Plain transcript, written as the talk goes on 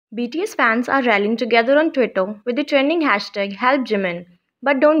BTS fans are rallying together on Twitter with the trending hashtag #HelpJimin.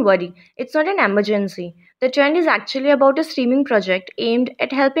 But don't worry, it's not an emergency. The trend is actually about a streaming project aimed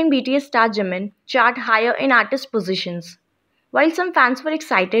at helping BTS star Jimin chart higher in artist positions. While some fans were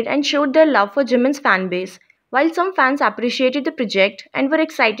excited and showed their love for Jimin's fanbase, while some fans appreciated the project and were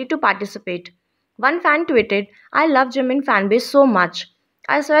excited to participate. One fan tweeted, "I love Jimin fanbase so much.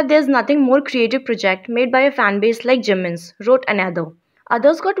 I swear there's nothing more creative project made by a fanbase like Jimin's," wrote another.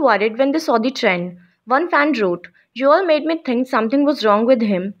 Others got worried when they saw the trend. One fan wrote, "You all made me think something was wrong with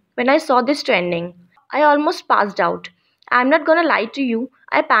him when I saw this trending. I almost passed out. I'm not gonna lie to you,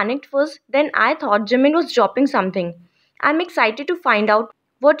 I panicked first, then I thought Jimin was dropping something. I'm excited to find out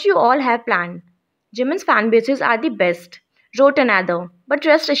what you all have planned. Jimin's fan bases are the best," wrote another. But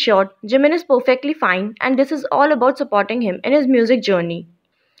rest assured, Jimin is perfectly fine and this is all about supporting him in his music journey.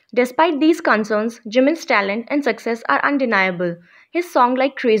 Despite these concerns, Jimin's talent and success are undeniable. His song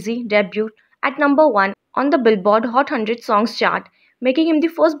Like Crazy debuted at number 1 on the Billboard Hot 100 Songs chart, making him the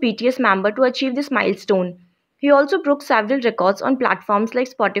first BTS member to achieve this milestone. He also broke several records on platforms like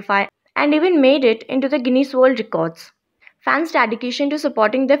Spotify and even made it into the Guinness World Records. Fans' dedication to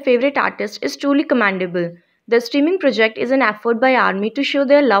supporting their favorite artist is truly commendable. The streaming project is an effort by ARMY to show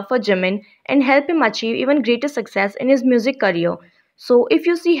their love for Jimin and help him achieve even greater success in his music career. So, if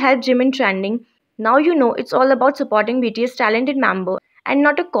you see Help Jimin trending, now you know it's all about supporting BTS talented member and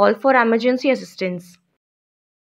not a call for emergency assistance.